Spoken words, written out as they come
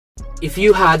If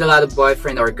you had a lot of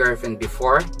boyfriend or girlfriend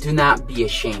before, do not be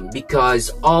ashamed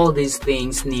because all these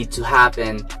things need to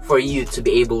happen for you to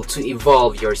be able to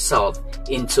evolve yourself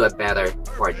into a better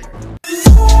partner.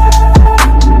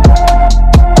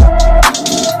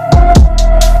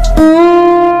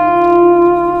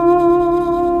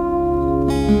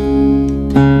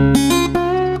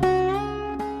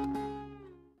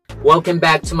 Welcome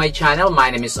back to my channel. My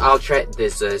name is Ultra.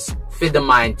 This is Feed the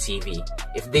Mind TV.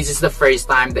 If this is the first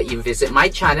time that you visit my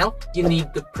channel, you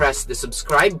need to press the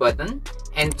subscribe button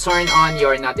and turn on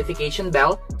your notification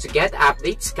bell to get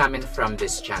updates coming from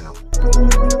this channel.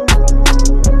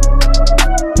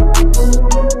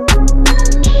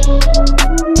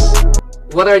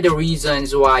 What are the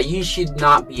reasons why you should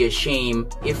not be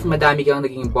ashamed if madami kang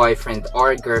naging boyfriend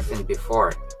or girlfriend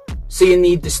before? So you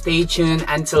need to stay tuned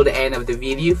until the end of the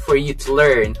video for you to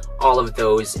learn all of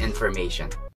those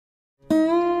information.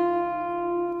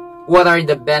 What are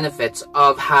the benefits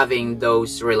of having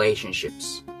those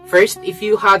relationships? First, if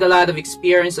you had a lot of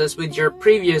experiences with your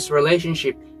previous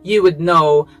relationship, you would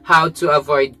know how to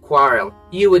avoid quarrel.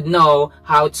 You would know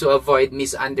how to avoid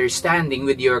misunderstanding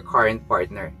with your current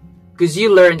partner. Because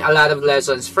you learned a lot of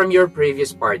lessons from your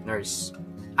previous partners.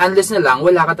 Unless na lang,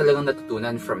 wala ka talagang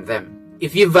natutunan from them.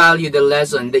 If you value the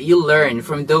lesson that you learned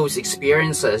from those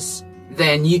experiences,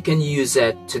 then you can use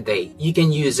it today. You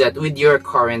can use it with your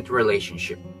current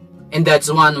relationship. And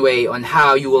that's one way on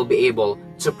how you will be able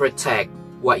to protect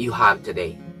what you have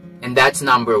today. And that's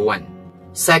number one.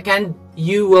 Second,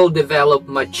 you will develop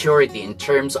maturity in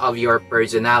terms of your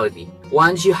personality.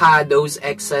 Once you had those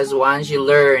excess, once you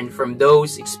learn from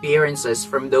those experiences,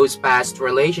 from those past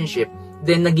relationship,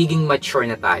 then nagiging mature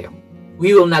na tayo.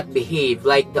 We will not behave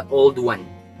like the old one.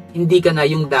 Hindi ka na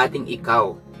yung dating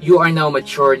ikaw. You are now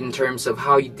matured in terms of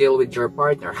how you deal with your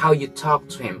partner, how you talk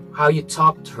to him, how you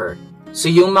talk to her. So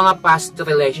yung mga past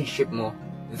relationship mo,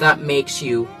 that makes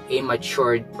you a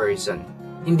matured person.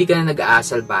 Hindi ka na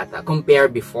nag-aasal bata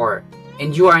compared before.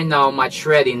 And you are now much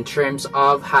ready in terms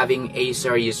of having a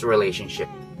serious relationship.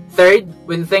 Third,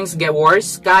 when things get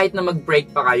worse, kahit na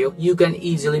mag-break pa kayo, you can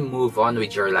easily move on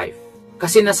with your life.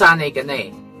 Kasi nasanay ka na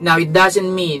eh. Now, it doesn't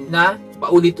mean na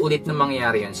paulit-ulit na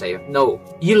mangyayari yun sa'yo. No.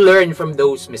 You learn from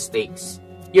those mistakes.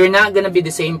 You're not gonna be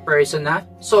the same person na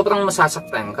sobrang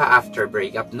masasaktan ka after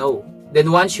breakup. No.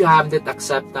 Then once you have that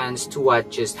acceptance to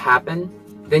what just happened,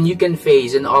 then you can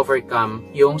face and overcome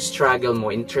yung struggle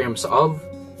mo in terms of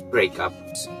breakup.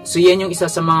 So yan yung isa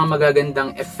sa mga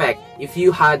magagandang effect if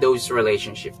you had those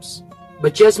relationships.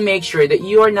 But just make sure that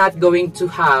you are not going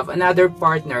to have another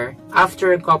partner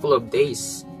after a couple of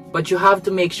days. But you have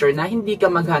to make sure na hindi ka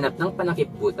maghanap ng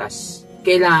panakip-butas.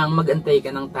 Kailangang mag-antay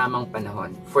ka ng tamang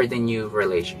panahon for the new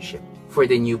relationship, for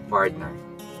the new partner.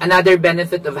 Another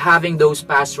benefit of having those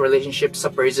past relationships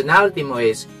sa personality mo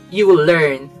is you will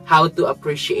learn how to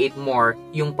appreciate more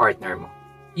yung partner mo.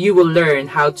 You will learn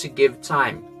how to give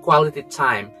time, quality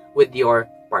time with your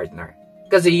partner.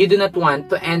 Kasi you do not want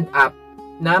to end up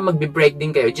na magbe-break din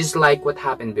kayo just like what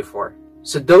happened before.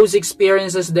 So those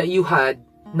experiences that you had,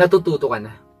 natututo ka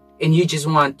na. And you just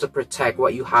want to protect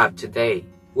what you have today,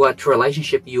 what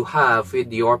relationship you have with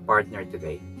your partner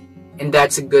today. And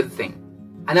that's a good thing.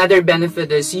 Another benefit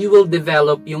is you will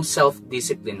develop yung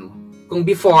self-discipline mo. Kung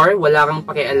before, wala kang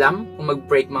pakialam kung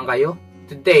mag-break man kayo,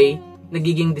 today,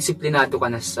 nagiging disiplinado ka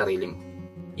na sa sarili mo.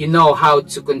 You know how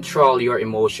to control your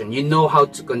emotion. You know how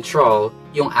to control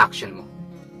yung action mo.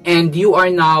 And you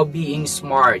are now being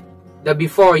smart. That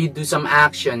before you do some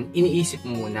action, iniisip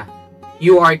mo muna.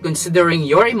 You are considering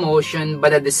your emotion, but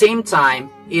at the same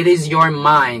time, it is your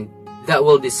mind that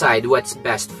will decide what's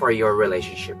best for your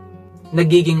relationship.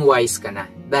 Nagiging wise ka na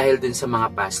dahil dun sa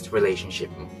mga past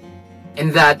relationship mo. And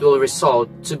that will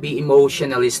result to be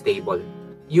emotionally stable.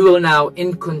 You will now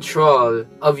in control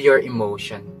of your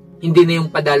emotion. Hindi na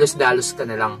yung padalos-dalos ka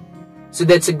na lang. So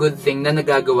that's a good thing na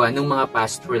nagagawa ng mga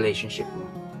past relationship mo.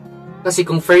 Kasi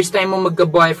kung first time mo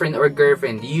magka-boyfriend or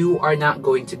girlfriend, you are not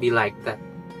going to be like that.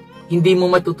 Hindi mo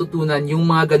matututunan yung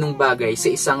mga ganung bagay sa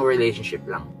isang relationship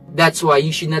lang. That's why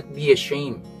you should not be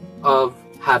ashamed of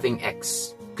having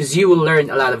ex. Because you will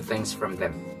learn a lot of things from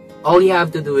them. All you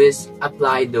have to do is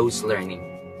apply those learning.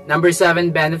 Number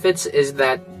 7 benefits is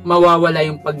that mawawala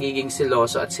yung pagiging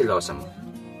siloso at silosa mo.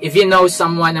 If you know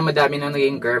someone na madami nang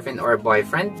naging girlfriend or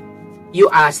boyfriend, you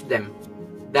ask them,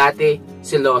 dati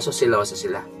siloso-silosa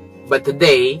sila. But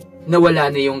today,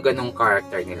 nawala na yung ganong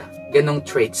character nila, ganong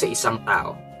trait sa isang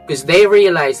tao. Because they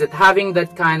realize that having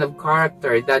that kind of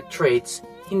character, that traits,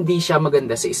 hindi siya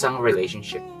maganda sa isang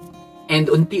relationship. And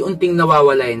unti-unting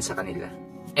nawawala yan sa kanila.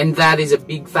 And that is a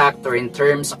big factor in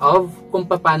terms of kung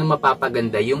paano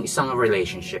mapapaganda yung isang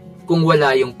relationship. kung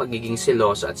wala yung pagiging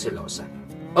seloso at selosa.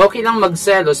 Okay lang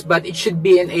magselos, but it should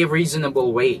be in a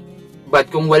reasonable way.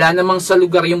 But kung wala namang sa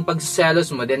lugar yung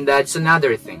pagselos mo, then that's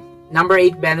another thing. Number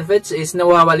 8 benefits is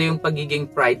nawawala yung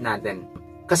pagiging pride natin.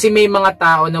 Kasi may mga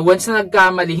tao na once na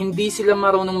nagkamali, hindi sila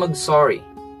marunong mag-sorry.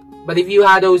 But if you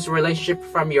had those relationships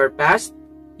from your past,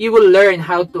 you will learn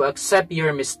how to accept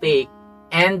your mistake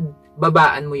and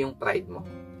babaan mo yung pride mo.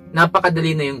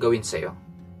 Napakadali na yung gawin sa'yo.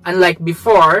 Unlike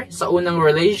before, sa unang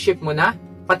relationship mo na,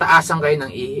 pataasan kayo ng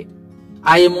ihi.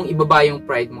 Ayaw mong ibaba yung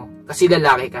pride mo kasi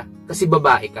lalaki ka, kasi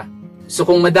babae ka. So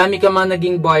kung madami ka man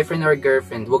naging boyfriend or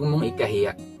girlfriend, huwag mong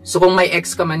ikahiya. So kung may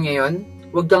ex ka man ngayon,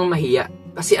 huwag kang mahiya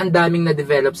kasi ang daming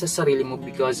na-develop sa sarili mo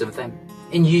because of them.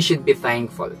 And you should be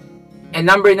thankful. And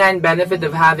number 9 benefit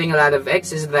of having a lot of ex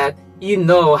is that you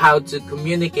know how to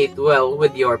communicate well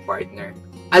with your partner.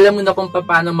 Alam mo na kung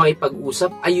paano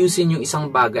makipag-usap, ayusin yung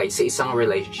isang bagay sa isang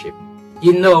relationship.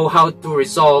 You know how to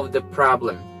resolve the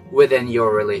problem within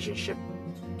your relationship.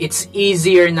 It's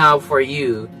easier now for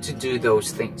you to do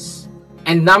those things.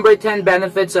 And number 10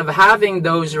 benefits of having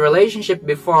those relationships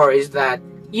before is that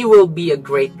you will be a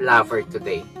great lover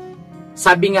today.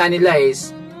 Sabi nga nila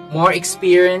is, more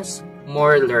experience,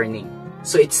 more learning.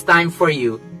 So it's time for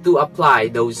you to apply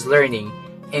those learning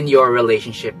in your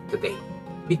relationship today.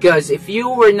 Because if you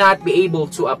were not be able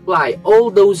to apply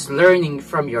all those learning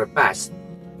from your past,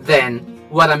 then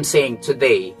what I'm saying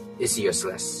today is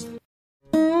useless.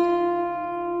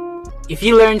 If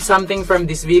you learned something from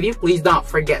this video, please don't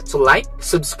forget to like,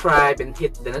 subscribe, and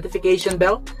hit the notification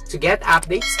bell to get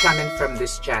updates coming from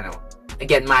this channel.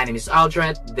 Again, my name is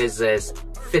Aldred. This is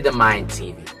Feed the Mind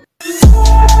TV.